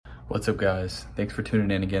What's up, guys? Thanks for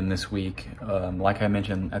tuning in again this week. Like I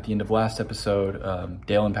mentioned at the end of last episode,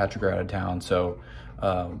 Dale and Patrick are out of town, so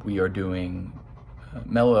we are doing a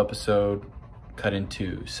Mello episode cut in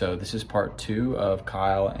two. So this is part two of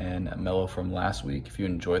Kyle and Mello from last week. If you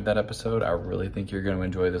enjoyed that episode, I really think you're going to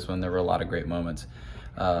enjoy this one. There were a lot of great moments,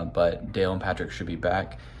 but Dale and Patrick should be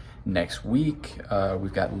back next week.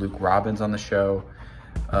 We've got Luke Robbins on the show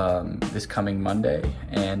this coming Monday,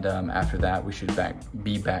 and after that we should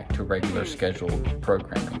be back to regular scheduled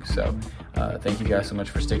programming. So thank you guys so much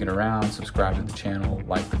for sticking around. Subscribe to the channel,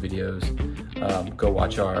 like the videos, go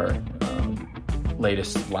watch our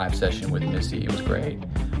latest live session with Missy. It was great.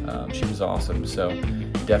 She was awesome, so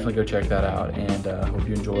definitely go check that out, and hope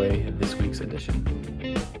you enjoy this week's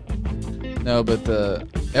edition. No, but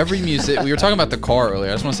every music, we were talking about the car earlier.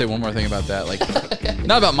 I just want to say one more thing about that. Like,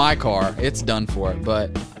 not about my car. It's done for it, but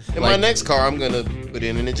in my next car, I'm going to put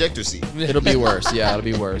in an ejector seat. It'll be worse. Yeah, it'll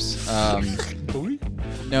be worse.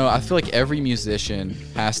 No, I feel like every musician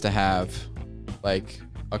has to have like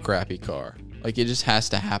a crappy car. Like, it just has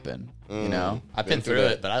to happen, you know? I've been through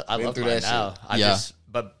it, but I love mine now.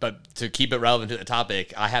 But to keep it relevant to the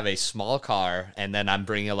topic, I have a small car, and then I'm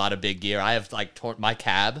bringing a lot of big gear. I have like my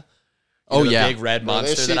cab. The big red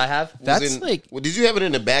monster that I have. Did you have it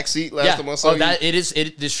in the back seat last time I saw you?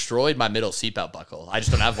 It destroyed my middle seatbelt buckle. I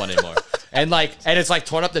just don't have one anymore. and it's like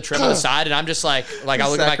torn up the trim on the side, and I'm just like I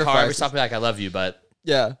look at my car every stop, like I love you, but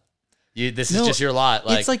this is just your lot.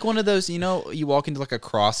 Like, it's like one of those, you walk into like a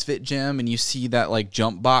CrossFit gym and you see that like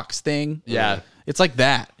jump box thing. Yeah, it's like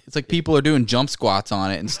that. It's like people are doing jump squats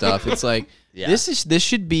on it and stuff. It's like. Yeah. This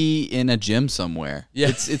should be in a gym somewhere. Yeah.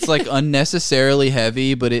 It's like unnecessarily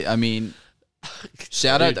heavy, but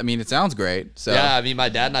shout out. I mean, it sounds great. So yeah, I mean, my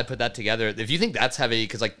dad and I put that together. If you think that's heavy,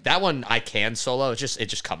 because like that one I can solo, it's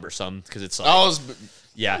just cumbersome because it's like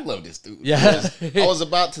I love this dude. Yeah, I was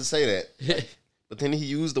about to say that, but then he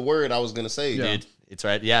used the word I was gonna say. Yeah. Dude, it's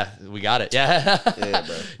right. Yeah, we got it. Yeah, yeah,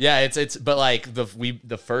 bro. Yeah, it's but like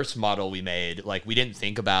the first model we made, like we didn't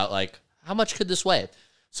think about like how much could this weigh.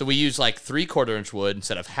 So we used like 3/4 inch wood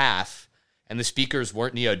instead of half, and the speakers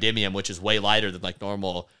weren't neodymium, which is way lighter than like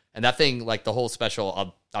normal. And that thing, like the whole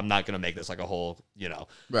special, I'm not gonna make this like a whole, right.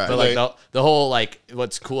 But like the whole like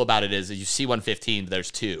what's cool about it is you see 115, but there's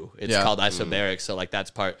two. It's called isobaric, so like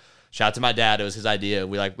that's part. Shout out to my dad, it was his idea.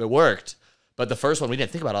 It worked, but the first one we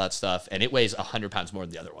didn't think about all that stuff, and it weighs 100 pounds more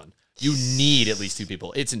than the other one. You need at least two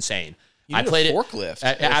people. It's insane. I played a forklift.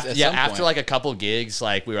 After like a couple gigs,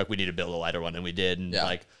 like we need to build a lighter one, and we did.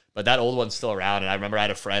 And but that old one's still around. And I remember I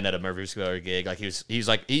had a friend at a Murfreesboro gig. Like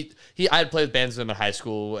I had played with bands with him in high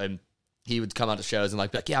school, and he would come out to shows and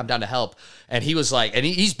like, yeah, I'm down to help. And he was like, and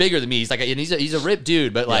he's bigger than me. He's like, and he's a ripped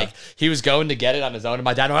dude, but like he was going to get it on his own. And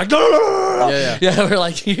my dad was like, no. Yeah. We're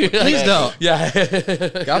like, please don't.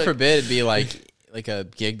 Yeah. God forbid it'd be like a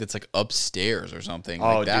gig that's like upstairs or something.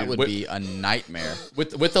 Like that would be a nightmare.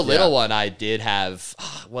 With the little one, I did have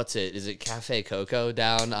what's it? Is it Cafe Coco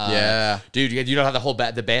down? Dude, you don't have the whole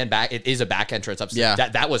the band back. It is a back entrance upstairs. Yeah,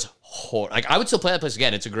 that was horrible. Like I would still play that place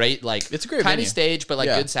again. It's a great it's a great tiny venue. Stage, but like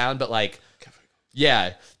good sound. But like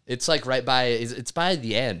it's like right by it's by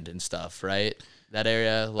the end and stuff, right? That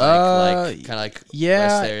area, kind of like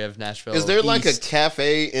west area of Nashville. Is there like a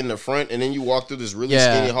cafe in the front, and then you walk through this really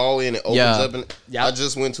skinny hallway, and it opens up? And I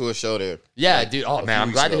just went to a show there. Yeah, dude. Oh man,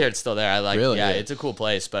 I'm glad to hear it's still there. I like. Really? Yeah, it's a cool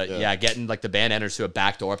place. But getting like the band enters through a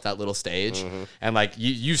back door up that little stage, and like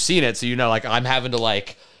you've seen it, so like I'm having to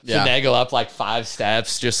like finagle up like 5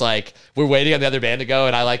 steps, just like we're waiting on the other band to go,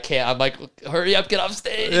 and I like can't. I'm like, hurry up, get off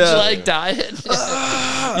stage, like dying.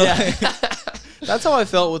 That's how I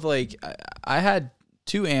felt with like I had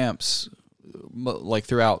 2 amps like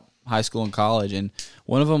throughout high school and college, and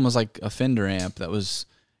one of them was like a Fender amp that was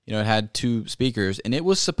it had 2 speakers, and it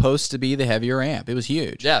was supposed to be the heavier amp. It was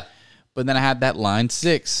huge. Yeah. But then I had that Line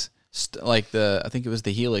 6 I think it was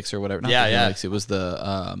the Helix or whatever. Not the Helix, it was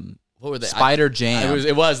the what were they? Spider Jam.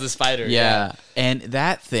 It was the Spider. Yeah. And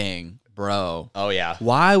that thing, bro. Oh yeah.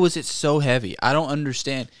 Why was it so heavy? I don't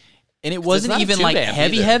understand. And it wasn't even like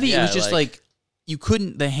heavy. Yeah, it was just like you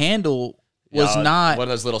couldn't. The handle was not one of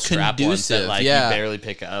those little strap ones that like you barely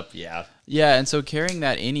pick up. Yeah, and so carrying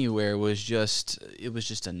that anywhere was just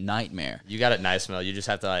a nightmare. You got it nice, Mel. You just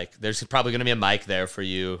have to like. There's probably gonna be a mic there for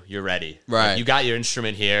you. You're ready, right? Like, you got your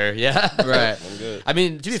instrument here, right. I'm good. I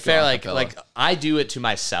mean, to be fair, like I do it to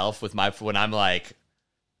myself with when I'm like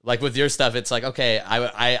with your stuff. It's like okay,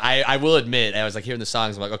 I will admit I was like hearing the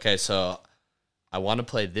songs. I'm like okay, so. I want to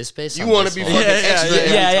play this bass. You want to be fucking extra.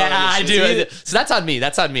 I do. So that's on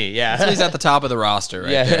me. Yeah. So he's at the top of the roster,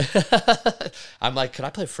 right? Yeah. I'm like, could I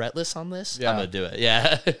play fretless on this? Yeah. I'm gonna do it.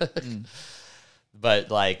 Yeah.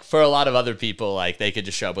 But like for a lot of other people, like they could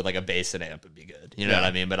just show up with like a bass and amp and be good. You know what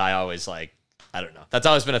I mean? But I always like, I don't know. That's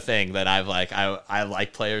always been a thing that I've like, I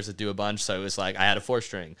like players that do a bunch. So it was like, I had a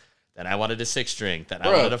 4-string, then I wanted a 6-string, then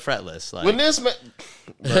I wanted a fretless. Like, when this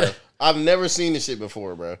bro, I've never seen this shit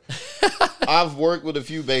before, bro. I've worked with a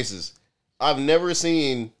few basses. I've never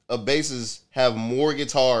seen a bassist have more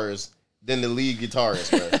guitars than the lead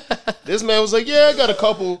guitarist, bro. This man was like, yeah, I got a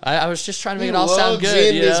couple. I was just trying to make it all sound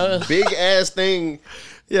good, you know? This big ass thing.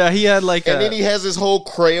 Yeah, he had like and then he has this whole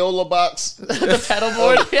Crayola box. The pedal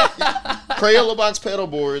board? Crayola box pedal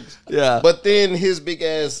boards. Yeah. But then his big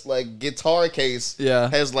ass like guitar case Yeah.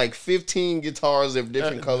 has like 15 guitars of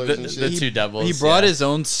different colors and shit. The two doubles. He brought his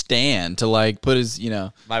own stand to like put his,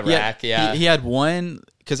 my rack, he had one,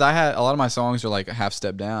 because I had a lot of my songs are like a half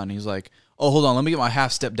step down. He's like, oh, hold on, let me get my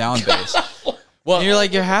half step down bass. Well, and you're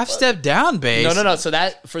like, your half step down bass. No. So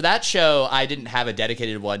for that show, I didn't have a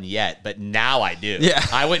dedicated one yet, but now I do. Yeah.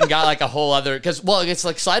 I went and got like a whole other, because, well, it's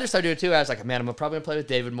like Slider started doing it too. I was like, man, I'm probably going to play with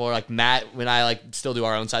David more. Like Matt, when I like still do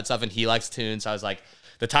our own side stuff and he likes tunes. So I was like,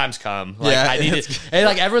 the time's come. Like, I need it. And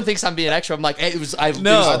like everyone thinks I'm being extra. I'm like, hey, it was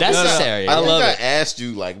necessary. I think I asked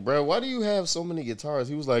you, like, bro, why do you have so many guitars?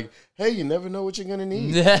 He was like, hey, you never know what you're gonna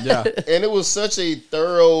need. Yeah. And it was such a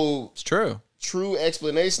thorough, It's true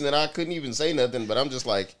explanation that I couldn't even say nothing. But I'm just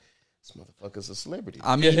like, this motherfucker's a celebrity.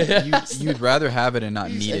 I mean, you'd rather have it and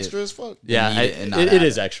not He's need extra it. as fuck. Yeah, it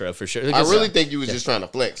is extra for sure. I really think you was just trying to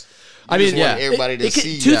flex. I mean, everybody to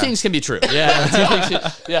see. Two things can be true.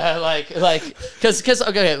 Yeah, like, because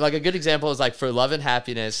okay, like a good example is like for Love and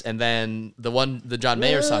Happiness, and then the John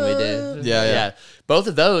Mayer song we did. Yeah. Both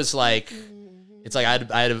of those, like, it's like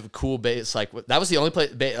I had a cool bass. Like that was the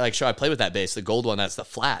only show I played with that bass, the gold one. That's the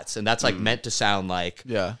flats, and that's like meant to sound like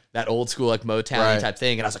that old school like Motown type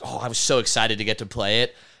thing. And I was like, oh, I was so excited to get to play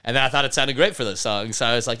it, and then I thought it sounded great for those songs. So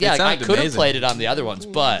I was like, yeah, I could have played it on the other ones,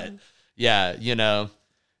 but yeah, And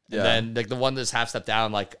then like the one that's half step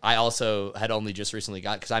down, like I also had only just recently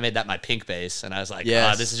got, because I made that my pink bass, and I was like,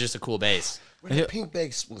 this is just a cool bass. The pink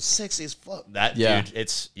bass was sexy as fuck. That dude,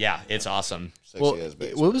 it's awesome. Sexy as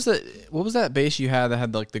bass. What was that bass you had that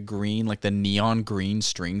had like the green, like the neon green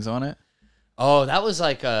strings on it? Oh, that was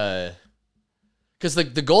like because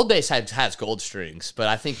the gold bass has gold strings, but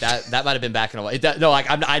I think that might have been back in a while.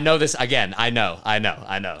 I know this again. I know.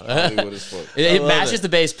 Hollywood as fuck. It matches the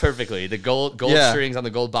bass perfectly. The gold strings on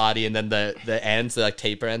the gold body, and then the ends, the like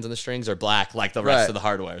taper ends on the strings are black, like the rest of the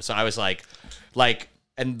hardware. So I was like,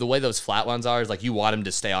 and the way those flat ones are is like you want them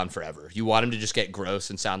to stay on forever. You want them to just get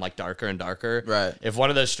gross and sound like darker and darker. Right. If one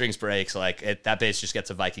of those strings breaks, like that bass just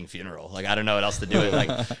gets a Viking funeral. Like I don't know what else to do with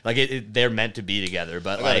it. Like they're meant to be together.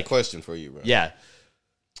 But I got a question for you, bro. Yeah.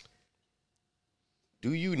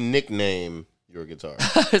 Do you nickname your guitar?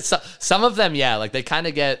 Some of them, yeah. Like they kind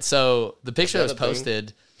of get. So the picture that was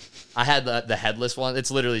posted, I had the headless one. It's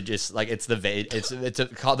literally just like it's the Vader.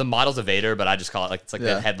 Called the model's a Vader, but I just call it like it's like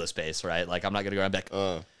the headless bass, right? Like I'm not gonna go around back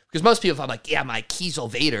because most people, if I'm like, yeah, my Kiesel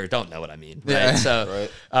Vader, don't know what I mean, right? Yeah. So,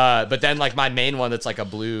 but then like my main one that's like a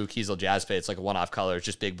blue Kiesel Jazz bass, it's like a one-off color, it's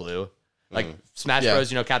just big blue. Like Smash Bros,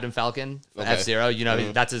 Captain Falcon, F-Zero,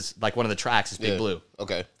 that's his like one of the tracks is big blue.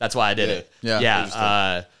 Okay, that's why I did it.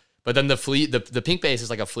 Yeah. But then the pink bass is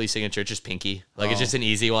like a flea signature, it's just pinky, like it's just an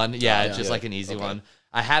easy one. Yeah, it's just like an easy one.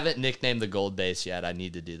 I haven't nicknamed the gold bass yet. I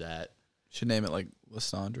need to do that. Should name it like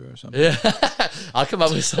Lysandra or something. Yeah, I'll come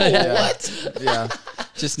up with something. What? Yeah,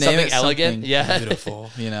 just name something it elegant. Something yeah,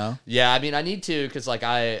 beautiful. Yeah, I mean, I need to because like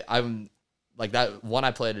I'm like that one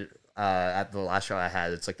I played at the last show I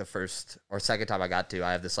had. It's like the first or second time I got to.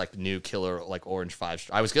 I have this like new killer like orange 5.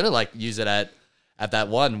 I was gonna like use it at that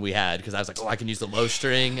one we had because I was like, oh, I can use the low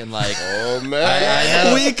string and like, oh man, I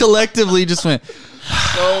know. We collectively just went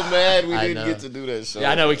so mad we didn't get to do that show.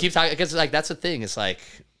 Yeah, I know. We keep talking because like that's the thing. It's like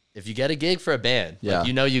if you get a gig for a band, like,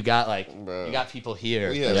 you got like you got people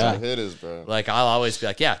here. We have some hitters, bro. Like I'll always be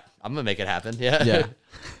like, yeah, I'm gonna make it happen. Yeah.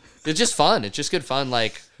 It's just fun. It's just good fun.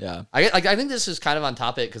 Like, I think this is kind of on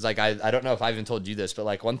topic because like I don't know if I even told you this, but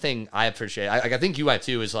like one thing I appreciate, I think you might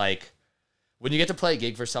too, is like when you get to play a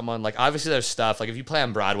gig for someone. Like obviously there's stuff like if you play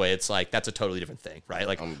on Broadway, it's like that's a totally different thing, right?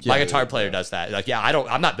 Like my guitar player does that. Like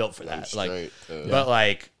I'm not built for that. Like, but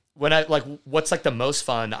like when I like what's like the most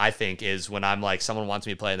fun I think is when I'm like someone wants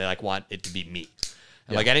me to play and they like want it to be me.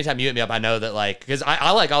 And like anytime you hit me up, I know that like because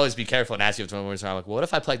I like always be careful and ask you if someone's I'm like, well, what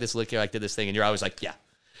if I played this lick here, like did this thing, and you're always like, yeah.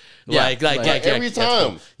 Yeah, like every that's cool.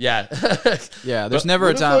 time. Yeah. Yeah, there's never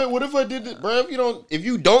a time. What if I did it, bro? If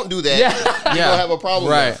you don't do that, Yeah. you Yeah. don't have a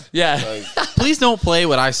problem. Right. now. Yeah. Like, Please don't play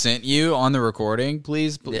what I sent you on the recording,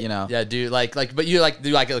 please. You know. Yeah, dude, but you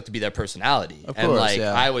do like it to be their personality. Of and course, like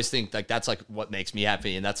yeah. I always think like that's like what makes me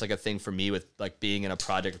happy, and that's like a thing for me with like being in a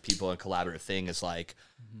project with people and collaborative thing is like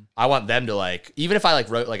I want them to like, even if I like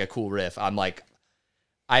wrote like a cool riff, I'm like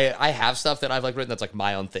I have stuff that I've like written that's like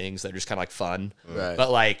my own things that are just kind of like fun. Right.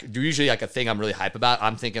 But like usually like a thing I'm really hype about,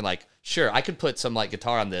 I'm thinking like, sure, I could put some like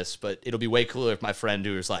guitar on this, but it'll be way cooler if my friend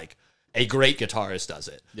who is like a great guitarist does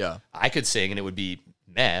it. Yeah. I could sing and it would be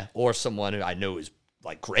meh, or someone who I know is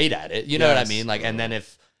like great at it. You know what I Yes. mean? Like, and then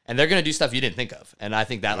and they're gonna do stuff you didn't think of, and I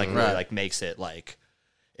think that like really Right. like makes it like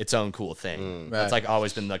its own cool thing. Right. That's like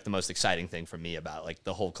always been like the most exciting thing for me about like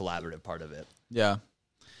the whole collaborative part of it. Yeah.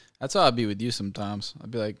 That's how I'd be with you sometimes.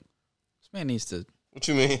 I'd be like, this man needs to what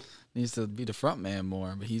you mean? be the front man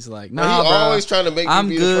more, but he's like, Nah, nah, he bro, always trying to make me I'm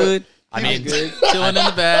be good. I mean, Chilling in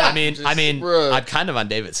the back. I mean, bruh. I'm kind of on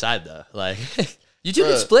David's side though. Like, you two Bruh.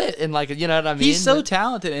 can split, and like, you know what I mean? He's so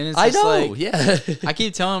talented, and it's I just know, like, yeah. I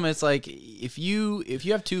keep telling him it's like if you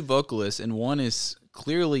have two vocalists and one is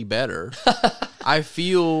clearly better, I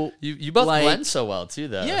feel you both like- blend so well too,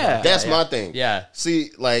 though. Yeah. That's my thing. Yeah.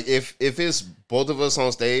 See, like if it's both of us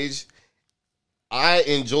on stage, I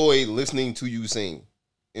enjoy listening to you sing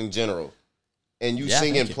in general. And you Yeah,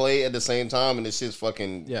 sing thank and you. play at the same time, and it's just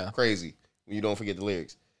fucking Yeah. crazy when you don't forget the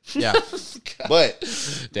lyrics. yeah, But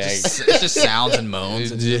Dang. it's just sounds and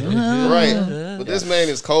moans. And right, but this man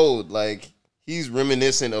is cold. Like he's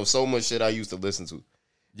reminiscent of so much shit I used to listen to.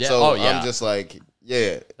 Yeah. So Oh yeah. I'm just like,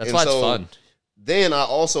 yeah. That's And why it's so fun. Then I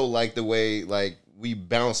also like the way like we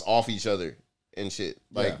bounce off each other and shit.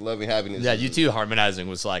 Like Yeah. Love and Happiness. Yeah, is- you two harmonizing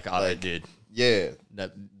was like, oh, Like- dude. Yeah,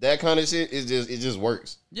 That that kind of shit is it just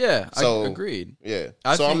works. Yeah, So- I agreed. Yeah.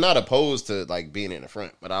 I So I'm think- not opposed to like being in the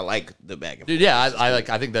front, but I like the back and forth. Dude, yeah,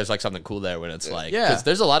 I think there's like something cool there when it's like, Yeah. because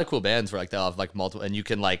there's a lot of cool bands where like they'll have like multiple, and you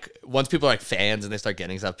can like once people are like fans and they start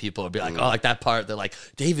getting stuff, people will be like, oh, like that part that like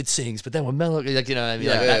David sings, but then when Mello, like you know, what I mean,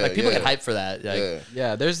 like, Yeah, that, like people yeah. get hyped for that. Like, Yeah.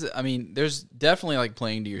 Yeah, there's definitely like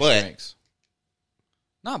playing to your But- strengths.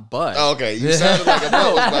 Not but. Oh, okay. You sounded like a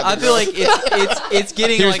bell was about to I feel go. like it's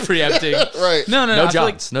getting He was like preempting. right. no No I feel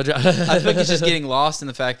like Johns, no Johns. I feel like it's just getting lost in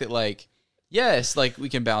the fact that like yes, like we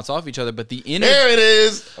can bounce off each other, but the energy There it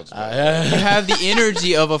is. you have the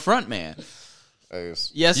energy of a front man.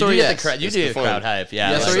 Yes. Yes You or do yes. get the crowd. You It's do the get fun. crowd hype.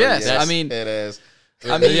 Yeah. Yes like- or yes. Yes. I mean- Head ass.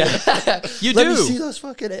 I mean, Yeah. you Let do. me see those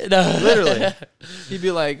fucking no. Literally. He'd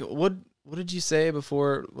be like, "What did you say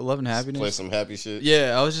before Love and Happiness?" Play some happy shit.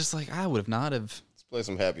 Yeah, I was just like, I would have not have Let's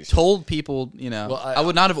play some happy shit. told people, you know, Well, I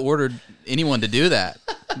would not have ordered anyone to do that.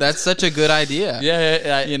 That's such a good idea.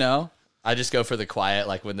 Yeah, You know? I just go for the quiet,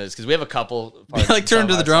 like when there's because we have a couple. Parts Like in turn some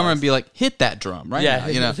to of the our drummer songs. and be like, hit that drum right Yeah. now,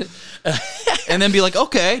 you know? And then be like,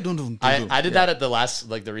 okay. Dun, dun, dun, dun. I did that at the last,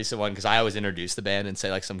 like the recent one, because I always introduce the band and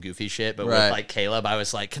say like some goofy shit. But Right. with like Caleb, I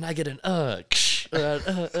was like, "Can I get an and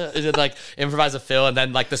then like improvise a fill?" And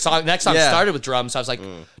then like the next song Yeah. started with drums. So I was like,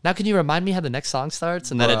 "Now can you remind me how the next song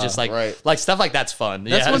starts?" And then it Bruh. just like Right. like stuff like that's fun.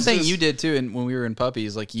 That's yeah, one it's thing just- you did too. And when we were in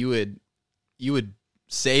Puppies, like you would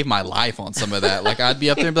save my life on some of that. Like I'd be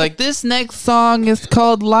up there and be like, this next song is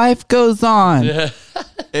called Life Goes On.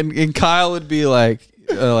 And Kyle would be like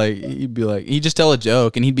he'd just tell a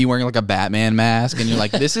joke and he'd be wearing like a Batman mask and you're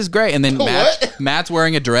like, this is great. And then Matt's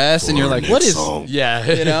wearing a dress and you're like, what is, Yeah,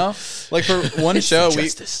 you know, like for one show,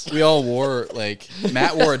 justice. we all wore like,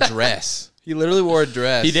 Matt wore a dress. He literally wore a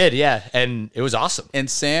dress. he did. Yeah, and it was awesome. And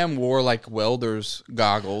Sam wore like welder's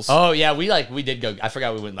goggles. Oh yeah, we did go. I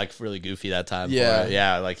forgot we went like really goofy that time. Yeah.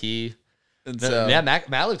 yeah, like he. And so, Yeah, Matt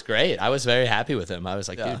looked great. I was very happy with him. I was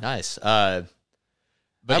like, Yeah. dude, nice.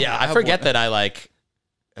 But yeah, I I've forget won- that I like.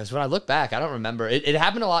 As when I look back, I don't remember. It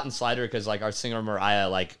happened a lot in Slider because like our singer Mariah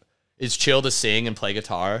like is chill to sing and play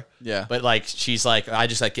guitar. Yeah. But like she's like I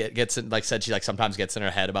just like gets in, like said she like sometimes gets in her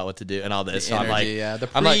head about what to do and all this. So I'm like, yeah, the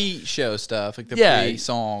I'm like- pre-show stuff, like the Yeah.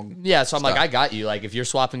 pre-song. yeah. So I'm like, stuff. I got you. Like if you're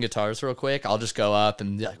swapping guitars real quick, I'll just go up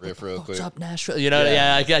and be like, Riff real what's quick. up, Nashville? You know,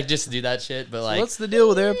 Yeah. yeah. I just do that shit. But like, What's the deal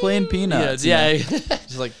with Airplane Peanuts? yeah, You know? yeah.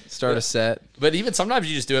 Just like start a set. But even sometimes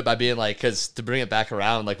you just do it by being like, because to bring it back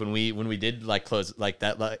around, like when we did like close like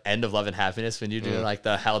that like, end of Love and Happiness when you do like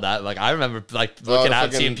the held out, like I remember like looking the out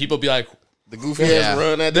fucking- seeing people be like, The goofy Yeah. ass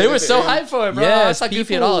run at they the- were at the so end. hyped for it, bro. Yes, It's not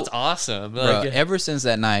goofy at people- all. It's awesome. Bro, Like, ever since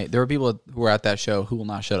that night, there were people who were at that show who will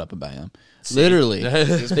not shut up about him. Literally.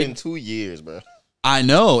 It's been 2 years, bro. I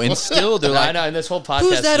know, and still they're I like, know, and this whole podcast,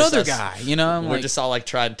 who's that just other us- guy? You know, I'm We're like, just all like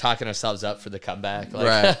talking ourselves up for the comeback. Like,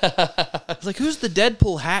 right. I was like, who's the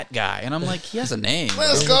Deadpool hat guy? And I'm like, he has a name.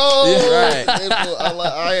 Let's go. Right. I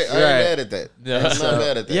ain't Right. mad at that. Yeah. I'm not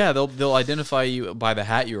mad at that. Yeah, they'll identify you by the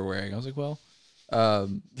hat you were wearing. I was like, well,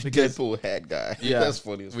 because Deadpool hat guy. Yeah. That's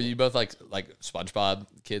funny as were fuck. you both like SpongeBob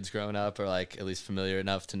kids growing up, or like at least familiar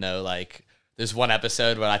enough to know like? There's one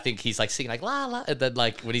episode where I think he's like singing like la la, and then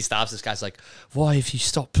like when he stops, this guy's like, "Why have you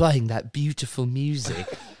stopped playing that beautiful music?"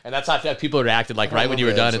 And that's how I feel like people reacted. Like right when you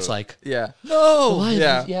were done, it's like, yeah, no, "Why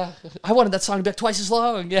have yeah, you- I wanted that song to be twice as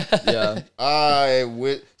long." Yeah, yeah, I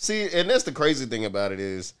would see, and that's the crazy thing about it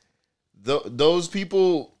is, those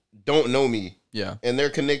people don't know me, yeah. and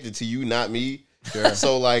they're connected to you, not me. Sure.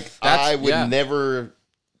 So like, That's- I would yeah. never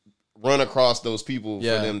run across those people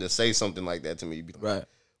Yeah. for them to say something like that to me. Be like, Right.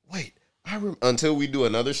 Wait, until we do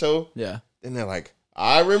another show, Yeah. and they're like,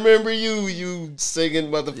 I remember you singing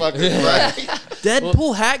motherfucker. Right?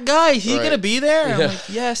 Deadpool hat guy, he Right. gonna be there? I'm like,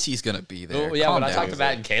 yes, he's gonna be there. Well, yeah. Calm When I down. talked to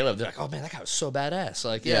Matt and Caleb, they're like, "Oh man, that guy was so badass!"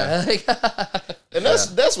 Like, yeah, And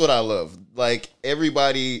that's what I love. Like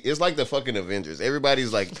everybody, it's like the fucking Avengers.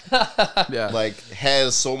 Everybody's like yeah, like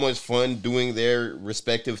has so much fun doing their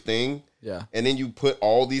respective thing, yeah, and then you put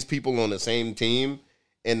all these people on the same team,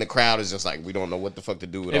 and the crowd is just like, we don't know what the fuck to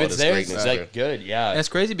do with if all it's this there, it's greatness. like good. Yeah, And it's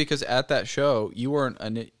crazy because at that show, you weren't.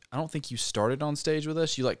 I don't think you started on stage with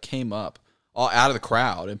us. You like came up all out of the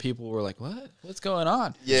crowd, and people were like, "What? What's going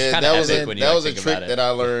on?" Yeah, kinda that was epic a when you, like, that was a think trick about it. that I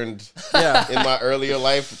learned Yeah, in my earlier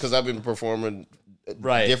life because I've been performing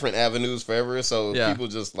Right. different avenues forever. So Yeah. people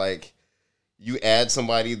just like you add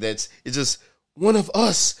somebody it's just one of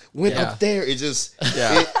us went Yeah. up there. It just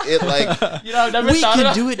Yeah. it like you know, I've never we thought can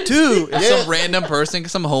about do it too. And Yeah. some random person,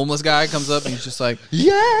 some homeless guy comes up and he's just like,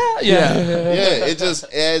 Yeah, yeah, yeah, it just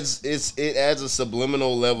adds it adds a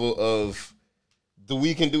subliminal level of the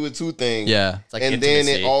we can do it too thing. yeah, It's like and then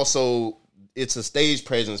intimacy. it also it's a stage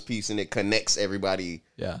presence piece and it connects everybody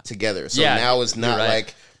yeah, together. So Yeah, now it's not you're right.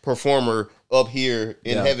 like performer up here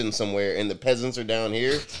in Yeah. heaven somewhere and the peasants are down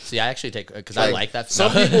here. See, I actually take because I like that.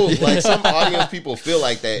 Some No. people like some audience people feel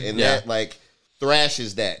like that and Yeah. that like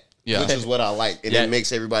thrashes that, Yeah. which is what I like. And Yeah. it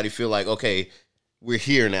makes everybody feel like, okay, we're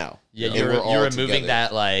here now. Yeah, And you're we're all removing together.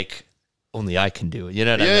 that like only I can do it. You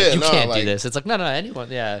know what I Yeah, mean? Like, you no, can't do like- this. It's like no,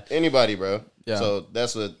 anyone. Yeah, Anybody, bro. Yeah. So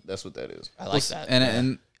that's what that is. I like that.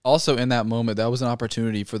 and also in that moment, that was an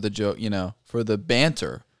opportunity for the joke, for the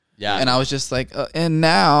banter. Yeah, And I was just like, and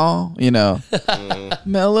now,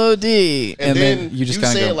 melody, And, then you just you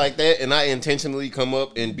kind say of it go, like that, and I intentionally come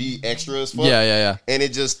up and be extra as fuck. yeah, And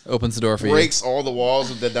it just opens the door for breaks all the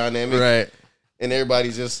walls of the dynamic. you, right? And everybody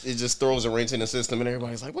just throws a wrench in the system, and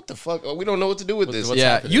everybody's like, "What the fuck? Oh, we don't know what to do with this." what's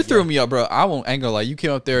Yeah, happening? you threw me up, bro. I ain't gonna lie. You came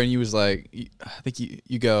up there and you was like, I think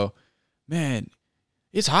you go, man,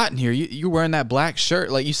 it's hot in here. You're wearing that black shirt.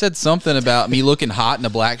 Like you said something about me looking hot in a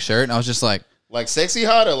black shirt, and I was just like, Like sexy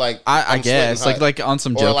hot or like I I'm guess sweating hot? like on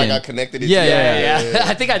some or joking. like I connected it. Yeah, to yeah, yeah.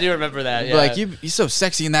 I think I do remember that. Yeah. Like you're so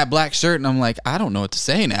sexy in that black shirt, and I'm like, I don't know what to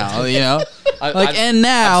say now, I'm and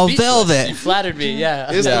now speechless. velvet. You flattered me.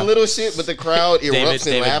 Yeah. It's Yeah. the little shit, but the crowd erupts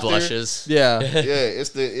in David laughter. blushes. Yeah, Yeah,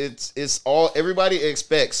 it's all everybody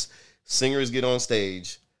expects. Singers get on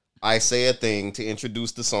stage. I say a thing to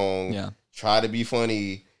introduce the song. Yeah. Try to be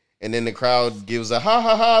funny, and then the crowd gives a ha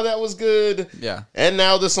ha ha. That was good. yeah, And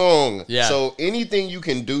now the song. Yeah. So anything you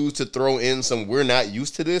can do to throw in some we're not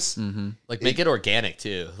used to this. Like make it organic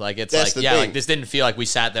too. Like it's That's like the thing. like this didn't feel like we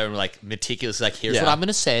sat there and were like meticulously like here's Yeah. what I'm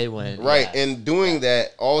gonna say when Right. yeah. And doing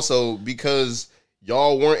that also because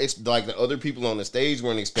y'all weren't like the other people on the stage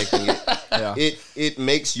weren't expecting it. yeah. It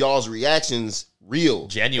makes y'all's reactions real,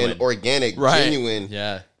 Genuine. and organic, Right. genuine,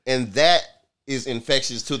 Yeah. and that is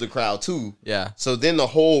infectious to the crowd too. Yeah. So then the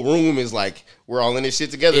whole room is like we're all in this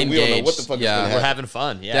shit together. And we don't know what the Engaged. fuck Yeah. is going to We're happen. having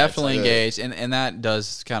fun. Yeah. Definitely like- engaged, and that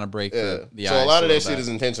does kind of break Yeah. the So a ice lot of that little shit bit. is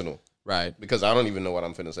intentional right. because I don't even know what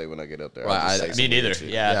I'm finna say when I get up there. Right, I'll just I- say me some Me weird neither. shit.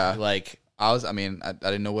 Yeah. Yeah. Like I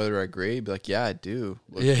didn't know whether I agree. Be like, yeah, I do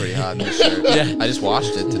look Yeah. pretty hot in this shirt. Yeah. I just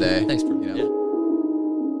washed it today. thanks for You know? yeah.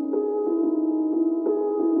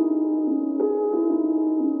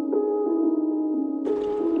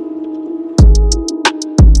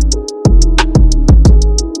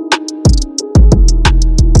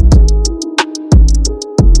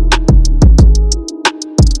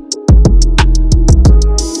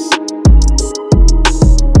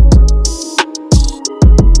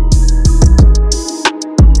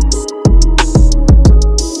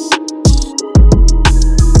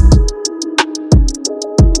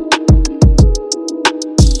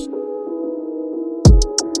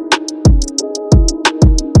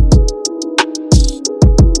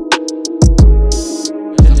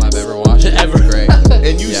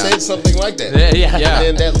 did something like that. Yeah. And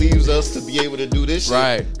then that leaves us to be able to do this shit,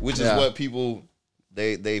 Right. which is Yeah. what people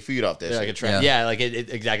they feed off that Yeah, shit. like a trend. Yeah, like it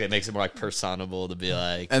exactly. It makes it more like personable to be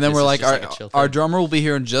like. And then this we're is like, just, a chill our thing. drummer will be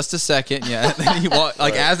here in just a second. Yeah. And then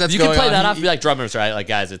like as that's You going can play on, that he- off and be like drummers, right? Like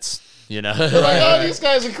guys, it's Like, oh, these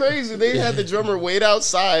guys are crazy. They had the drummer wait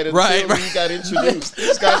outside until Right. he got introduced.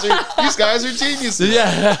 These guys are geniuses.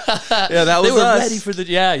 yeah. yeah, that was They were us. ready for the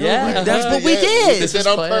yeah. That's what we Yeah, did. They This did was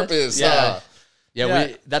on planned. purpose. Yeah. Yeah,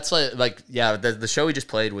 Yeah. that's like the show we just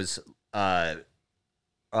played was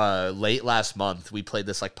late last month. We played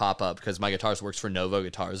this like pop up because my guitarist works for Novo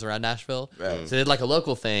Guitars around Nashville. Right. So they did like a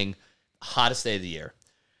local thing, hottest day of the year.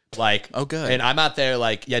 Like, Oh, good. And I'm out there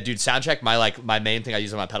like, yeah, dude, sound check. My main thing I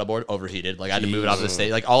use on my pedal board overheated. Like I had to move it off the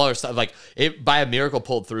stage. Like all our stuff, like it by a miracle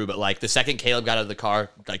pulled through. But like the second Caleb got out of the car,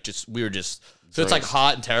 like we were just. So it's like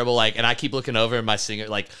hot and terrible, like, and I keep looking over and my singer,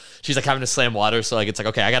 like, she's like having to slam water, so like it's like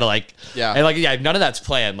okay, I gotta like, Yeah. and like none of that's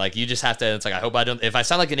planned. Like you just have to. It's like I hope I don't. If I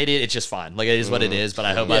sound like an idiot, it's just fine. Like it is what it is. But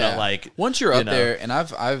I hope I don't like. Once you're you up know. there, and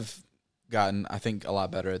I've gotten, I think, a lot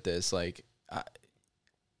better at this. Like,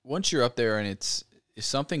 once you're up there, and if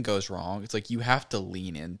something goes wrong, it's like you have to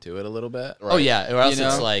lean into it a little bit. Oh yeah, or else You know?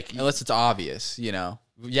 it's like Unless it's obvious, you know.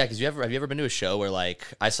 yeah, because have you ever been to a show where like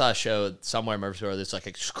I saw a show somewhere in Murfreesboro that's like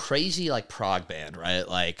a crazy like prog band, right?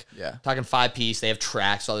 Like Yeah. talking 5-piece, they have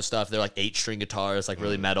tracks, all this stuff. They're like 8-string guitars, like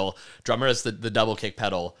really metal. Drummer is the double kick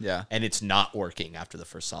pedal, Yeah. and it's not working after the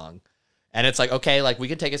first song. And it's like okay, like we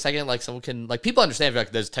can take a second, like someone can like people understand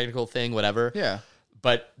like there's a technical thing, whatever. Yeah.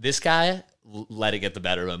 But this guy let it get the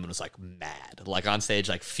better of him and was like mad, like on stage,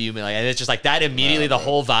 like fuming, like, and it's just like that immediately. The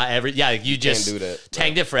whole vibe, like, you just do that,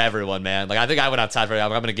 tanked it for everyone, man. Like I think I went outside for. I'm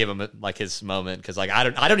gonna give him like his moment because like I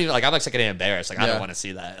don't even like I'm like getting embarrassed. Like I Yeah. don't want to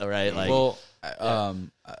see that. All right, like Well,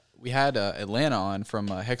 we had Atlanta on from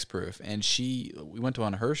Hexproof, and we went to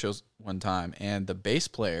one of her shows one time, and the bass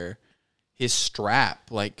player, his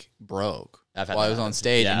strap like broke I've had while he that was on happen.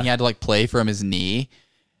 stage, Yeah. and he had to like play from his knee.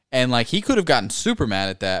 And like he could have gotten super mad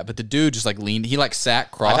at that, but the dude just like leaned. He like sat I've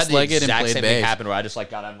had the cross-legged and exact played same thing bass. happen where I just like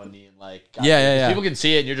got on one knee and like Yeah. People can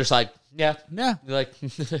see it and you're just like yeah. Yeah, You're like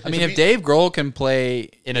I mean, if Dave Grohl can play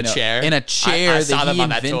in you a know, chair, in a chair I saw that them he on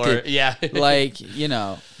that tour. invented, Yeah, like he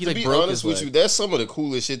To like be broke honest his with leg. you, that's some of the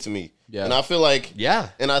coolest shit to me. Yeah. And I feel like yeah.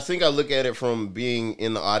 and I think I look at it from being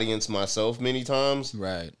in the audience myself many times.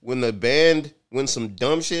 Right. When some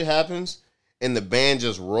dumb shit happens and the band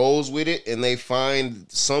just rolls with it and they find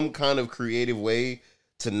some kind of creative way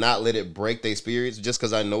to not let it break their spirits just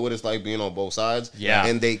because I know what it's like being on both sides. Yeah.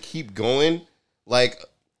 And they keep going. Like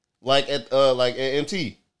at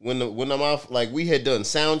MT. When I'm off, like we had done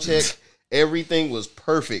sound check, everything was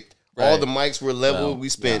perfect. All Right. the mics were level. Well, we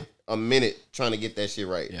spent a minute trying to get that shit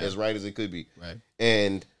right. Yeah. As right as it could be. Right.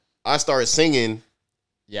 And I started singing.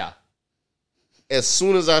 Yeah. As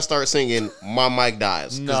soon as I start singing, my mic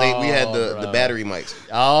dies because we had the bro. battery mics.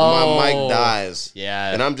 Oh, My mic dies,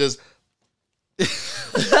 Yeah. and I'm just,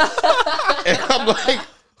 and I'm like,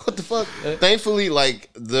 what the fuck? Thankfully, like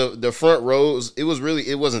the front rows, it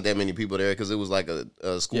wasn't that many people there because it was like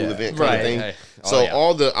a school Yeah. event kind Right. of thing. Right. Oh, So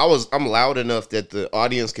yeah. I'm loud enough that the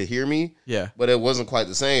audience could hear me, Yeah. but it wasn't quite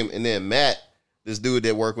the same. And then Matt, this dude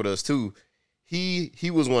that worked with us too, he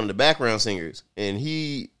was one of the background singers, and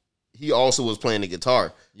he also was playing the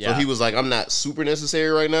guitar. Yeah. So he was like, I'm not super necessary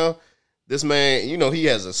right now. This man, he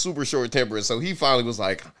has a super short temper, so he finally was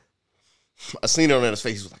like, I seen it on his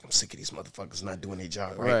face. He was like, I'm sick of these motherfuckers not doing their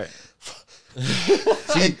job right.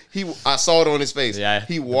 I saw it on his face. Yeah,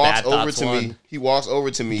 He the walks bad over thoughts to me. one. He walks over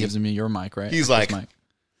to me. Gives me your mic, right? He's His like, mic.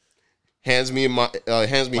 hands me Like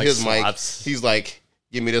his slaps. mic. He's like,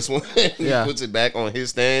 give me this one. Yeah. He puts it back on his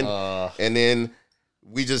stand, Uh, and then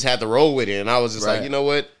we just had to roll with it. And I was just like, Right. you know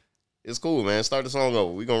what? It's cool, man. Start the song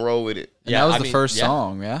over. We gonna roll with it. And Yeah, that was I the mean, first yeah.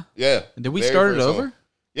 song, yeah. Yeah. Did we Very start it first song. over?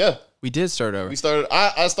 Yeah. We did start over. We started.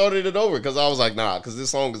 I started it over because I was like, nah, because this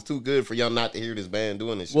song is too good for y'all not to hear this band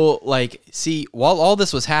doing this shit. Well, like, see, while all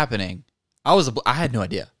this was happening, I had no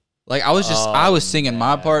idea. Like, I was Oh, singing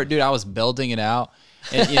my part, dude. I was belting it out,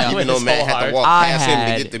 and Even though his Matt whole had to heart. walk I past him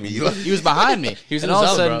had- to get to me. he was behind me. He was and in all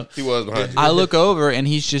his of a zone, sudden, bro. He was behind you. I look over and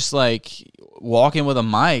he's just like walking with a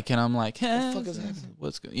mic, and I'm like,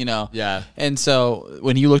 what's Yeah. And so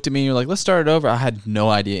when you looked at me, and you're like, let's start it over. I had no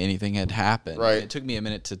idea anything had happened. Right. It took me a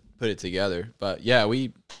minute to put it together, but yeah,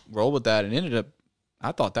 we rolled with that and ended up.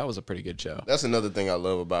 I thought that was a pretty good show. That's another thing I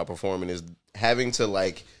love about performing is having to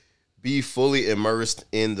like be fully immersed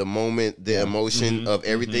in the moment, the emotion of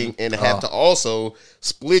everything, and have to also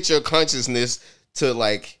split your consciousness to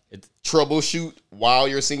like troubleshoot while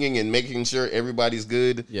you're singing and making sure everybody's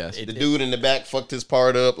good. Yes. The dude in the back fucked his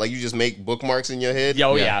part up. Like you just make bookmarks in your head.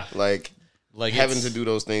 Oh yeah. Like Like having to do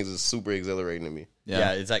those things is super exhilarating to me.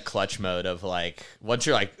 Yeah, it's that clutch mode of like once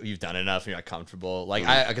you're like you've done enough and you're like comfortable. Like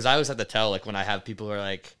because I always have to tell like when I have people who are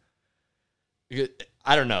like,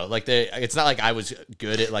 I don't know, like it's not like I was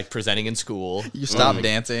good at like presenting in school. You stopped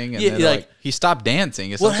dancing, and Yeah, then, like- he stopped dancing.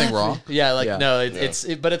 Is something wrong? Yeah, like Yeah. no,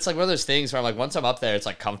 but it's like one of those things where I'm like once I'm up there, it's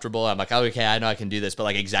like comfortable. I'm like, oh, okay, I know I can do this. But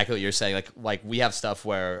like exactly what you're saying, like we have stuff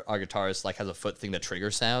where our guitarist like has a foot thing that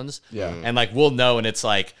triggers sounds. Yeah. and like we'll know, and it's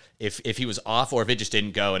like if he was off or if it just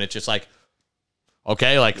didn't go, and it's just like.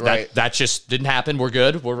 Okay, like Right. that just didn't happen. We're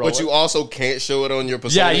good. We're rolling. But you also can't show it on your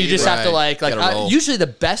persona. Yeah, you just either. have to like Gotta roll. usually the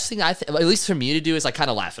best thing at least for me to do is like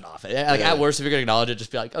kind of laugh it off. Like at worst, if you're gonna acknowledge it,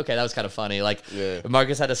 just be like, okay, that was kind of funny. Like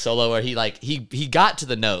Marcus had a solo where he got to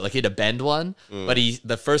the note, like he had to bend one, but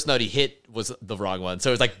the first note he hit was the wrong one,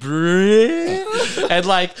 so it was like, and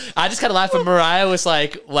like I just kind of laughed. And Mariah was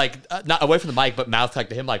like not away from the mic, but mouth tucked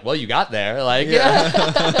to him, like, well, you got there, like like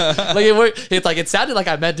it's like it sounded like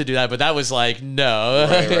I meant to do that, but that was like no,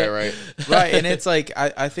 Right. Right, and it's like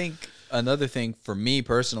I think another thing for me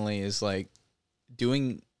personally is like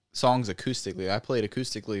doing songs acoustically. I played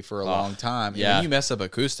acoustically for a long time. yeah. And when you mess up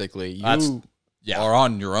acoustically, That's- you yeah. are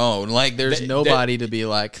on your own. Like there's nobody to be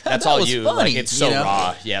like, that's that all was you. funny, Like it's so you know?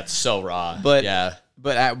 raw. Yeah, it's so raw. But yeah.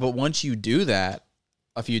 but once you do that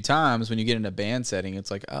a few times, when you get in a band setting,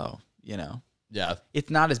 it's like, oh, you know, Yeah. it's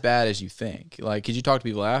not as bad as you think. Like, cause you talk to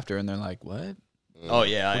people after, and they're like, what? Oh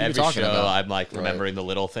yeah, are you every talking show about? I'm like remembering the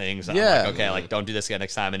little things. And Yeah. I'm like, okay, like don't do this again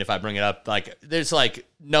next time. And if I bring it up, like there's like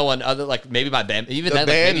no one other, like maybe my band, even The then,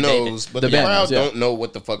 like, band maybe they- knows, but the the band crowd knows, yeah. don't know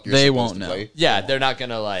what the fuck you're They supposed won't to know. play. yeah, they're not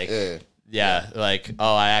gonna like, Yeah. like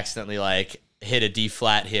oh, I accidentally like hit a D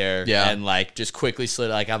flat here, Yeah. and like just quickly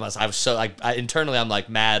slid. Like I was so like internally I'm like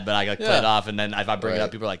mad, but I like play it Yeah. off, and then if I bring it Right.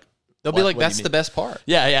 up, people are like, They'll be "What? like, What do you that's mean?" the best part.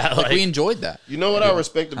 Yeah, yeah, Like, we enjoyed that. You know what I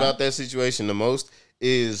respect about that situation the most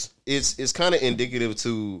is it's kind of indicative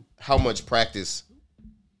to how much practice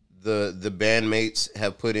the bandmates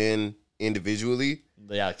have put in individually.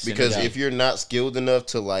 yeah, Because yeah. if you're not skilled enough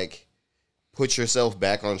to like put yourself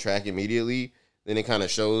back on track immediately, then it kind of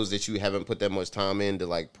shows that you haven't put that much time in to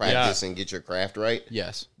like practice and get your craft right.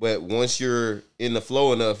 Yes. But once you're in the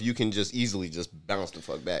flow enough, you can just easily just bounce the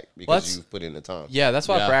fuck back because that's- you've put in the time. Yeah, that's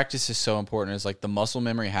why Yeah. practice is so important. Is like the muscle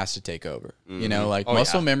memory has to take over. You know, like Oh,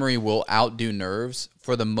 muscle yeah. memory will outdo nerves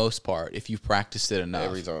for the most part if you've practiced it enough.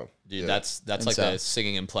 Every time. Dude, Yeah. that's And like so- the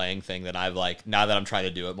singing and playing thing that I've like now that I'm trying to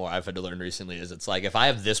do it more. I've had to learn recently is it's like if I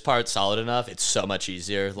have this part solid enough, it's so much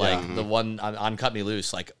easier. Like the one on Cut Me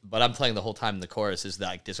Loose, like but I'm playing the whole time in the chorus is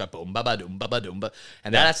like this boom ba ba doom ba ba doom ba,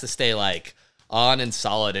 and that has to stay like on and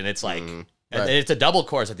solid, and it's like and Right. it's a double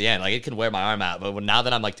chorus at the end. Like it can wear my arm out, but now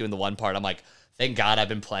that I'm like doing the one part, I'm like. Thank God I've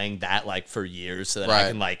been playing that like for years so that I Right.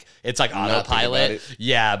 can like it's like Not think about autopilot. it.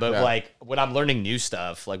 Yeah, but Yeah. like when I'm learning new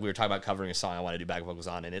stuff, like we were talking about covering a song I want to do back vocals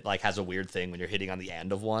on, and it like has a weird thing when you're hitting on the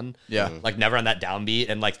end of one. Yeah. Like never on that downbeat,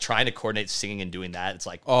 and like trying to coordinate singing and doing that, it's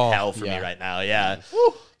like Oh, hell for yeah. me right now. Yeah.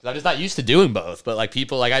 'Cause I'm just not used to doing both. But like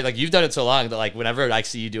people like you've done it so long that like whenever I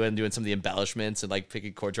see you doing some of the embellishments and like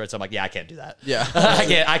picking chord charts, I'm like, yeah, I can't do that. Yeah.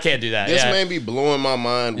 I can't do that. This yeah. man be blowing my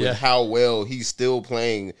mind with Yeah. how well he's still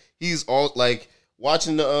playing. He's all like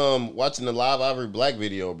watching the Live Ivory Black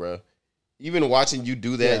video, bro. Even watching you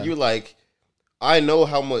do that, Yeah. you're like, I know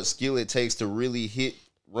how much skill it takes to really hit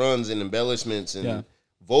runs and embellishments and Yeah.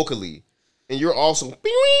 vocally. And you're also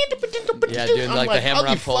Yeah, doing I'm like the hammer how the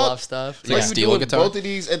on pull fuck- off stuff. Like Yeah. you Steel doing guitar. both of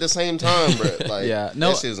these at the same time, bro. Like, Yeah.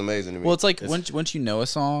 No- that shit is amazing to me. Well, it's like once you know a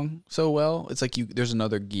song so well, it's like there's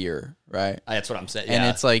another gear, right? That's what I'm saying. And Yeah.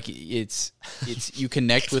 it's like it's you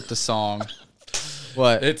connect with the song.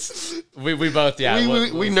 What? it's we both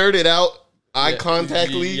we nerded out eye Yeah.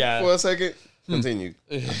 contactly Yeah. for a second. Continue.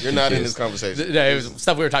 You're not in this conversation. No, it was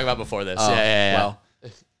stuff we were talking about before this. Oh, yeah. well,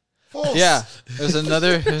 False. yeah. There's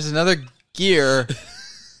another gear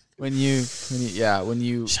when you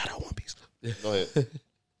Shout out One Piece. Go ahead.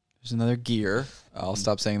 there's another gear. I'll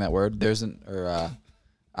stop saying that word.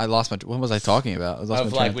 I lost my. What was I talking about? I lost my Of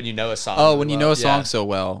train like of- when you know a song. Oh, when you know a song Yeah. so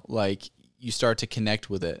well, like you start to connect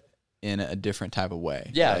with it in a different type of way.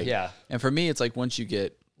 Yeah, Like, yeah. And for me, it's like once you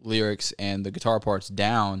get lyrics and the guitar parts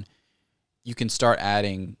down, you can start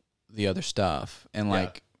adding the other stuff and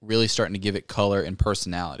like really starting to give it color and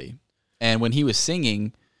personality. And when he was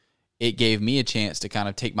singing, it gave me a chance to kind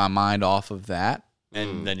of take my mind off of that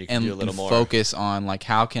And then you can and, do a little and more. focus on like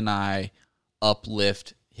how can I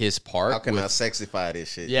uplift his part. How can with- I sexify this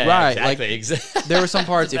shit? Yeah, Right, exactly. like, exactly. there were some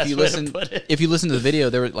parts That's if you the best way to listen put it. if you listen to the video,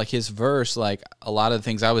 there were like his verse, like a lot of the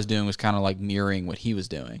things I was doing was kind of like mirroring what he was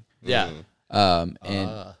doing. Yeah.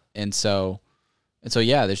 And so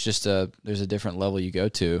yeah, there's a different level you go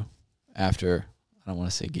to after I don't want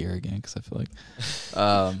to say gear again because I feel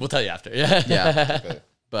like We'll tell you after. Yeah. yeah. Okay.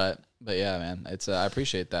 But yeah, man, it's I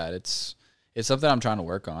appreciate that. It's something I'm trying to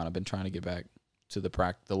work on. I've been trying to get back to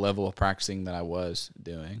the level of practicing that I was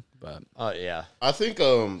doing. But Oh yeah. I think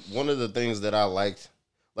one of the things that I liked,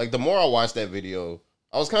 like the more I watched that video,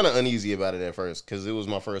 I was kind of uneasy about it at first because it was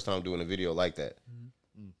my first time doing a video like that.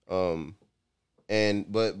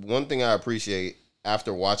 But one thing I appreciate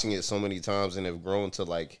after watching it so many times and have grown to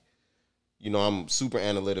like, I'm super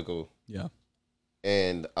analytical yeah,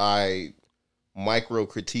 and I micro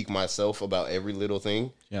critique myself about every little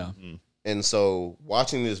thing. yeah, And so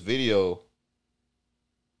watching this video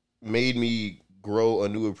made me grow a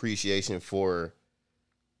new appreciation for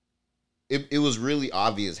it. It was really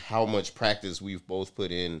obvious how much practice we've both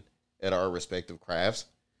put in at our respective crafts.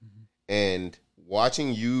 And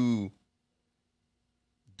watching you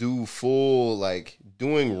do full, like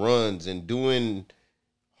doing runs and doing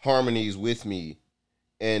harmonies with me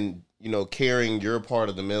and, carrying your part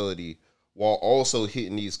of the melody while also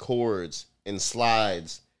hitting these chords and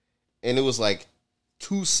slides. And it was like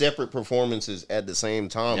 2 separate performances at the same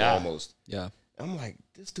time, Yeah. almost. yeah, I'm like,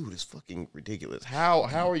 this dude is fucking ridiculous. How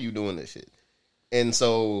are you doing this shit? And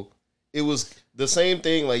so it was the same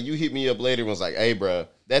thing. Like you hit me up later and was like, hey, bro,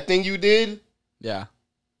 that thing you did, yeah,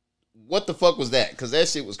 what the fuck was that? Because that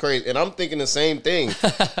shit was crazy. And I'm thinking the same thing.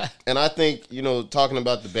 And I think, talking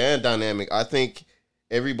about the band dynamic, I think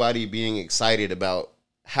everybody being excited about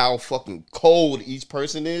how fucking cold each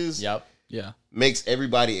person is Yep. yeah, makes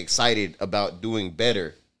everybody excited about doing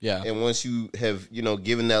better. yeah, And once you have,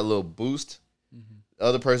 given that little boost, the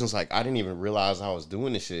other person's like, I didn't even realize I was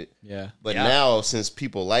doing this shit. yeah, But Yeah. now, since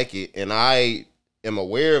people like it, and I am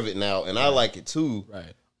aware of it now, and I like it too,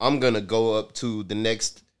 right, I'm going to go up to the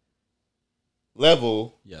next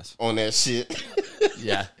level yes, on that shit.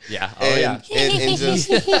 Yeah. Yeah. Oh and, yeah. and just...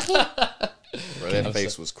 Bro, that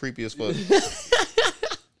face was creepy as fuck.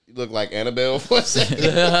 You look like Annabelle for a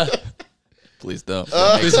second. please don't put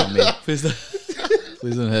a hex on me.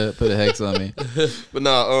 Please don't put a hex on me. But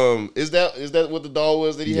nah, is that what the doll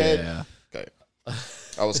was that he had? Yeah, Okay.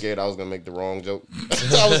 I was scared I was gonna make the wrong joke.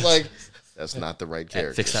 I was like, that's not the right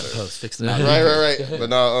character. Fix that sir. post. Fix that. Right. But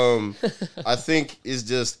no, I think it's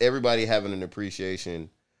just everybody having an appreciation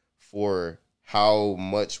for how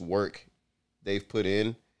much work they've put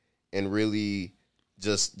in and really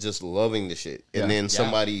just loving the shit. And Yeah. then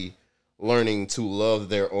somebody learning to love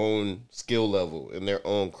their own skill level and their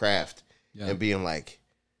own craft yeah, and being like,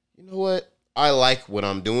 you know what? I like what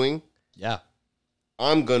I'm doing. Yeah.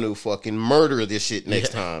 I'm going to fucking murder this shit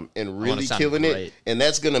next time and wanna really sound killing it. great. And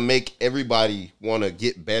that's going to make everybody want to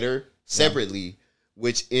get better separately,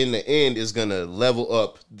 which in the end is going to level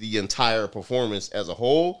up the entire performance as a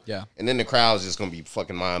whole. yeah. And then the crowd's just going to be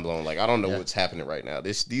fucking mind blown. Like, I don't know Yeah. what's happening right now.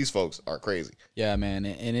 These folks are crazy. Yeah, man,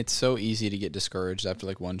 and it's so easy to get discouraged after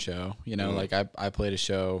like one show. Like I played a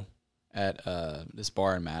show at this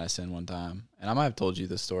bar in Madison one time, and I might have told you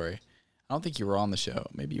this story. I don't think you were on the show.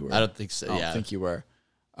 Maybe you were. I don't think so. I don't Yeah. think you were.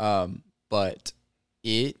 But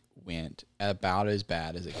it went about as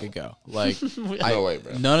bad as it could go. Like No way,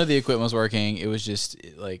 bro. none of the equipment was working. It was just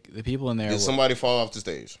like the people in there. Did somebody fall off the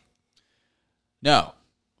stage? No.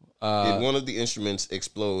 Did one of the instruments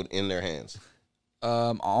explode in their hands?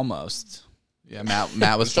 Almost. Yeah,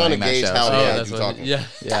 Matt was trying to playing that gauge show. how so- bad that's you what- talking. Yeah.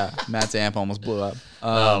 yeah, Matt's amp almost blew up.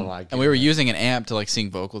 Oh, my And we were using an amp to like sing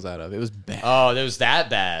vocals out of. It was bad. Oh, it was that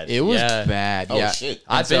bad. It was Yeah. bad. Oh, yeah. shit.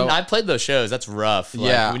 I've played those shows. That's rough. Like,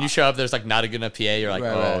 Yeah. when you show up, there's like not a good enough PA. You're like,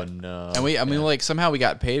 Right, oh right. no. And like somehow we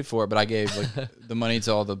got paid for it, but I gave like the money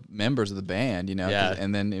to all the members of the band, Yeah.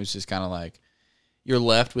 And then it was just kind of like you're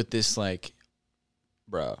left with this like,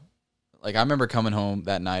 bro. Like I remember coming home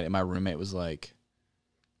that night and my roommate was like,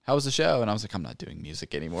 "How was the show?" And I was like, "I'm not doing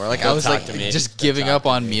music anymore." Like I Don't was talk like to me. just Don't giving talk up to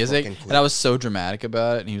on me. music, Fucking quit. and I was so dramatic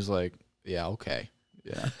about it. And he was like, "Yeah, okay,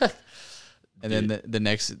 yeah." And then the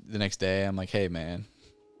next day, I'm like, "Hey, man."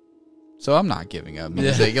 So I'm not giving up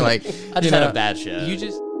music. Like I just had a bad show. You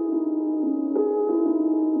just.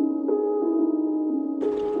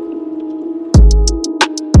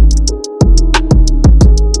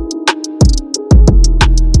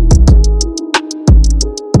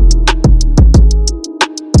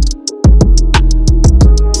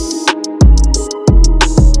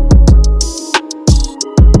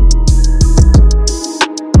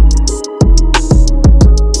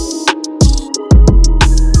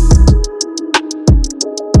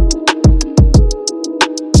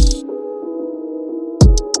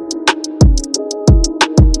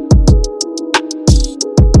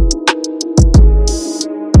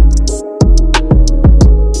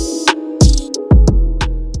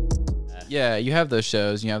 Yeah, you have those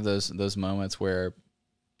shows, you have those moments where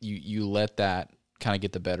you let that kind of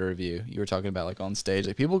get the better of you. You were talking about like on stage,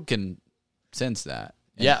 like people can sense that.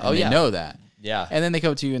 And, Yeah. and they know that. Yeah. And then they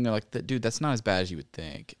come to you and they're like, dude, that's not as bad as you would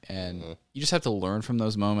think. And you just have to learn from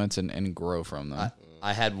those moments and grow from them.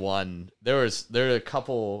 I had one. There were a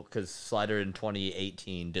couple because Slider in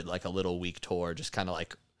 2018 did like a little week tour, just kind of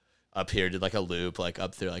like up here, did like a loop, like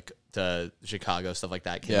up through like to Chicago, stuff like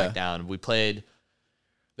that. Came back down. We played.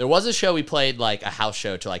 There was a show we played like a house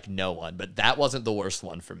show to like no one, but that wasn't the worst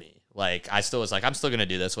one for me. Like I still was like, I'm still gonna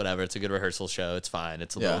do this, whatever. It's a good rehearsal show. It's fine.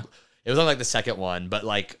 It's a little. It was on like the second one, but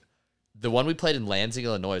like the one we played in Lansing,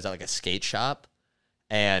 Illinois, was at like a skate shop,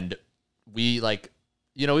 and we like.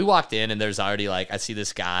 You know, we walked in and there's already like I see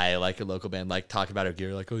this guy like a local band like talking about our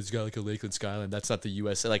gear like, oh, he's got like a Lakeland Skyline, that's not the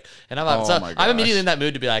USA, like, and I'm immediately in that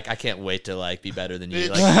mood to be like, I can't wait to like be better than you,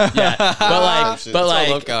 like, yeah,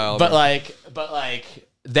 but like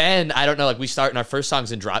then I don't know, like we start and our first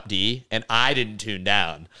song's in drop D and I didn't tune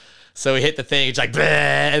down. So we hit the thing, it's like, bleh,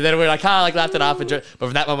 and then we're like, kind of like laughed it off. But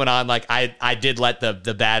from that moment on, like I did let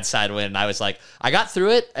the bad side win. And I was like, I got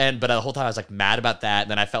through it, but the whole time I was like mad about that.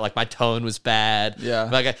 And then I felt like my tone was bad. Yeah.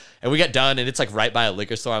 Like, and we got done, and it's like right by a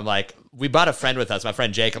liquor store. I'm like, we brought a friend with us, my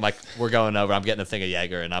friend Jake. I'm like, we're going over. I'm getting a thing of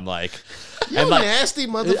Jaeger, and I'm like, You and like, nasty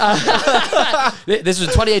motherfucker. this was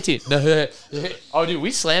 2018. Oh, dude,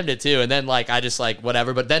 we slammed it too. And then like I just like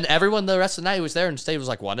whatever. But then everyone the rest of the night who was there and stayed was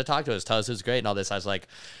like wanted to talk to us, tell us it was great and all this. I was like,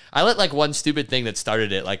 I let like one stupid thing that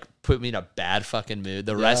started it like put me in a bad fucking mood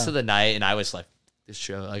the rest of the night, and I was like, this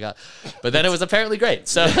show I got. But then it was apparently great.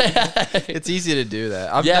 So It's easy to do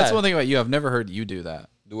that. That's one thing about you. I've never heard you do that.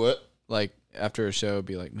 Do what? Like after a show,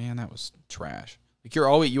 be like, man, that was trash. Like you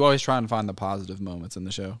always try and find the positive moments in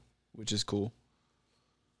the show, which is cool.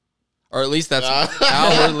 Or at least that's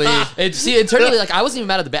outwardly. Internally, like I wasn't even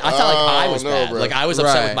mad at the band. I felt like I was bad. Bro. Like I was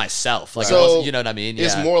upset with myself. Like I wasn't, you know what I mean? Yeah.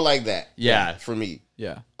 It's more like that. Yeah. For me.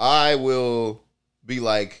 Yeah. I will be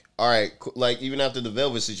like, all right, like even after the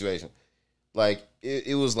Velvet situation, like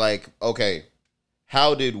it was like, okay,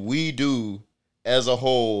 how did we do as a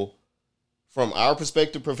whole from our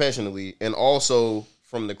perspective professionally and also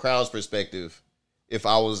from the crowd's perspective? If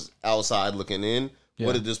I was outside looking in,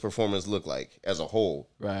 what did this performance look like as a whole?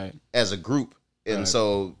 Right. As a group. And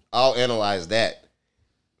so I'll analyze that.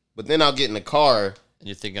 But then I'll get in the car. And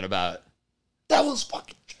you're thinking about, that was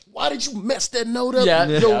fucking, why did you mess that note up? Yeah.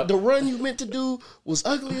 Yo, the run you meant to do was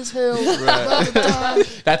ugly as hell.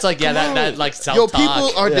 that's like, that like self-talk. Yo,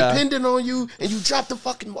 people are dependent on you and you dropped the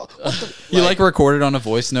fucking, You like record it on a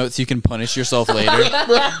voice note so you can punish yourself later.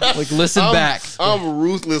 Like listen back. I'm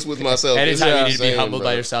ruthless with myself. Anytime you need to be humbled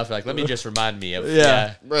by yourself, you're like, let me just remind me of,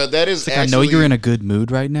 Bro, that is like, actually, I know you're in a good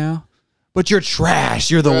mood right now, but you're trash.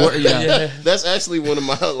 You're the worst. That's actually one of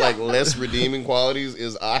my like less redeeming qualities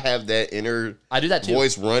is I have that inner I do that too.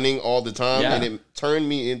 voice running all the time, and it turned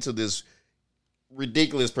me into this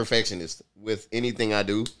ridiculous perfectionist with anything I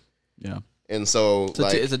do. Yeah. And so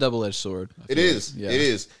It's a double-edged sword. It is.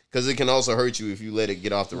 Because it can also hurt you if you let it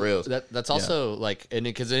get off the rails. That's also like, and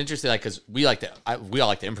because it's interesting, like, because we all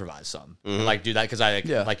like to improvise some, like do that because I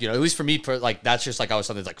like, you know, at least for me, like that's just like always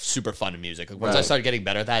something that's like super fun in music. Like, once I started getting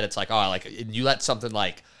better at that, it's like, oh, like you let something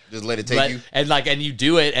like just let it take you, and you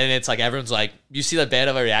do it, and it's like everyone's like, you see that band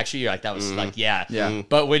of a reaction, you're like, that was like,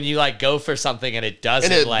 But when you like go for something and it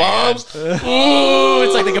doesn't, and it bombs, ooh,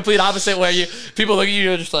 it's like the complete opposite where people look at you,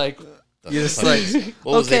 you're just like. You're just like,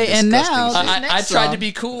 okay, and now I tried to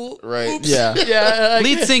be cool. Right. Oops. Yeah. Like,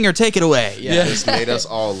 lead singer, take it away. Yeah. This made us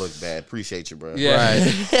all look bad. Appreciate you, bro. Yeah.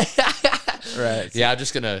 Right. Yeah, I'm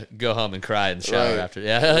just gonna go home and cry in the shower after.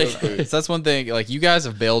 Yeah. So that's one thing. Like you guys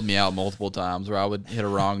have bailed me out multiple times where I would hit a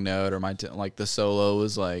wrong note or like the solo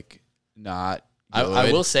was like not good.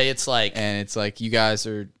 I will say it's like, and it's like you guys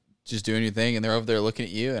are just doing your thing and they're over there looking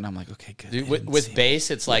at you and I'm like, okay, good. dude, with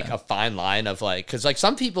bass, it's like a fine line of like, because like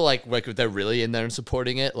some people like if they're really in there and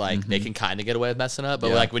supporting it, like they can kind of get away with messing up,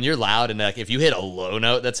 but like when you're loud and like if you hit a low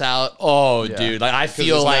note that's out, dude, like I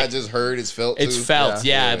feel it's like not just heard, it's felt. It's too. felt,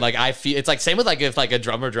 And like I feel it's like same with like if like a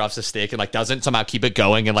drummer drops a stick and like doesn't somehow keep it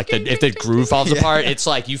going and like if the groove falls apart, it's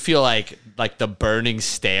like you feel like the burning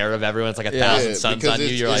stare of everyone. It's like 1,000 suns on you.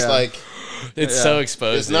 You're like it's so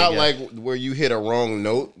exposed. It's not like where you hit a wrong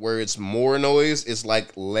note where it's more noise. It's like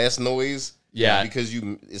less noise. Yeah, because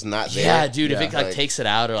it's not there. Yeah, dude. If it like takes it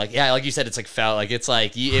out or like like you said, it's like felt like it's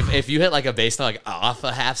like if you hit like a bass note like off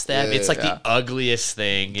a half step, it's like the ugliest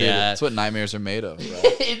thing. Dude, yeah, that's what nightmares are made of.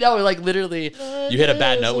 Right? No, like literally, you hit a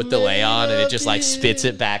bad note with delay on, and it just like spits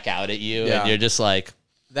it back out at you, and you're just like.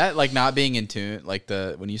 That like not being in tune, like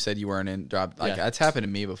when you said you weren't in drop, like that's happened to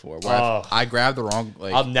me before. Where I grabbed the wrong.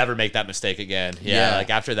 Like, I'll never make that mistake again. Yeah, like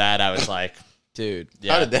after that, I was like, dude,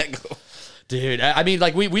 How did that go? Dude, I mean,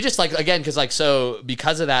 like we just like again because like so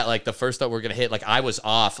because of that, like the first note we're gonna hit, like I was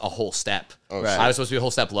off a whole step. Oh, Right. I was supposed to be a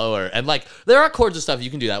whole step lower, and like there are chords and stuff you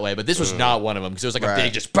can do that way, but this was not one of them because it was like a Right.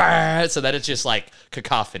 big just bah, so that it's just like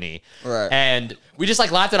cacophony. Right. And we just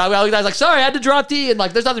like laughed at it. I was like, sorry, I had to drop D, and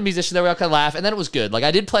like there's another musician there. We all kind of laugh, and then it was good. Like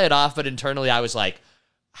I did play it off, but internally I was like,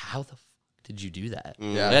 how the fuck did you do that?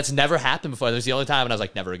 Yeah. Like, that's never happened before. That was the only time, and I was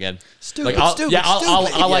like, never again. Stupid, Like, I'll, stupid, yeah, I'll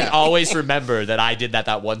stupid. like Yeah. always remember that I did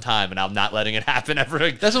that one time, and I'm not letting it happen ever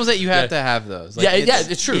again. that's what I'm saying. You have to have those. Like,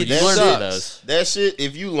 It's true. it You learn sucks. those. That shit,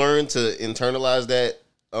 if you learn to internalize that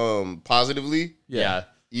positively, Yeah.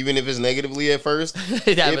 even if it's negatively at first,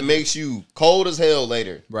 Yeah, it but- makes you cold as hell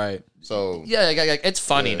later. Right. So Yeah, like, it's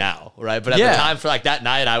funny now, right? But at Yeah. the time for like that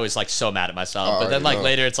night, I was like so mad at myself. But then like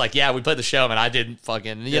later, it's like, yeah, we played the show, and I didn't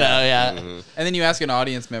fucking, you know, yeah. And then you ask an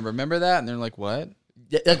audience member, remember that? And they're like, what?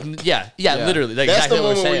 Yeah, literally. Like, that's exactly the what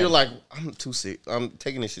we're moment where saying. you're like, I'm too sick. I'm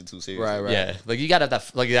taking this shit too serious. Right, right. Yeah, like you gotta have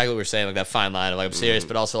that, like exactly what we're saying, like that fine line of like I'm serious,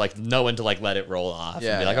 but also like know when to like let it roll off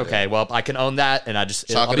Yeah, and be like, yeah, okay, well I can own that, and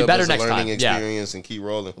Chalk I'll it be up better as a next learning time. Yeah, experience and keep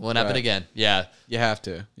rolling. won't happen Right. again. Yeah, You have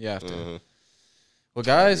to. You have to. Well,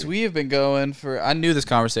 guys, we have been going for. I knew this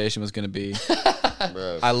conversation was going to be.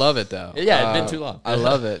 Bruh. I love it though. Yeah, it's been too long. I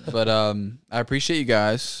love it, but I appreciate you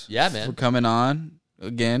guys. Yeah, man. for coming on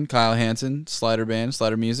again. Kyle Hansen, Slider Band,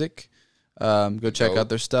 Slider Music. Go check Dope. out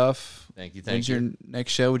their stuff. Thank you. When's Thank you. your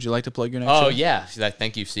next show? Would you like to plug your next show? Oh yeah, see, like,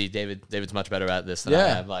 thank you. See, David's much better at this than I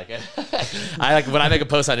Yeah. am. Like, I like when I make a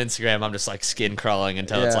post on Instagram, I'm just like skin crawling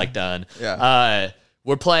until it's Yeah. like done. Yeah.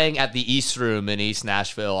 We're playing at the East Room in East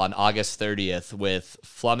Nashville on August 30th with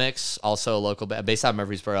Flummox, also a local band based out of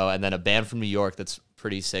Murfreesboro, and then a band from New York that's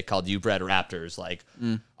pretty sick called You Bred Raptors. Like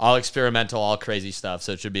all experimental, all crazy stuff.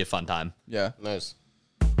 So it should be a fun time. Yeah. Nice.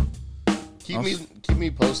 Keep me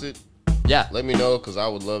posted. Yeah, Let me know because I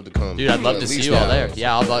would love to come. dude, I'd love At to see least you all one. there.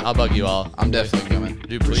 Yeah, I'll bug you all. I'm definitely coming.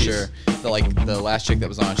 Dude, for please. sure. The last chick that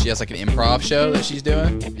was on, she has like an improv show that she's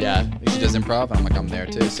doing. Yeah, Like, she does improv, and I'm like, I'm there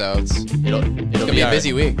too. So it's it'll gonna be a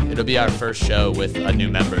busy week. It'll be our first show with a new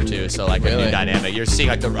member too, so like a Really? new dynamic. You're seeing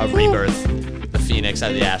like a rebirth, the phoenix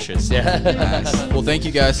out of the ashes. Yeah. nice. Well, thank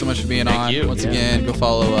you guys so much for being on. you. Once Yeah. again, go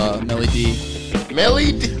follow Melly D.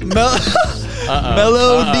 Melly.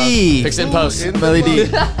 Melody. Fix it in post. Melly D.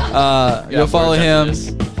 Go follow words him.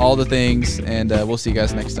 after this. All the things, and we'll see you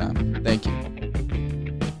guys next time. Thank you.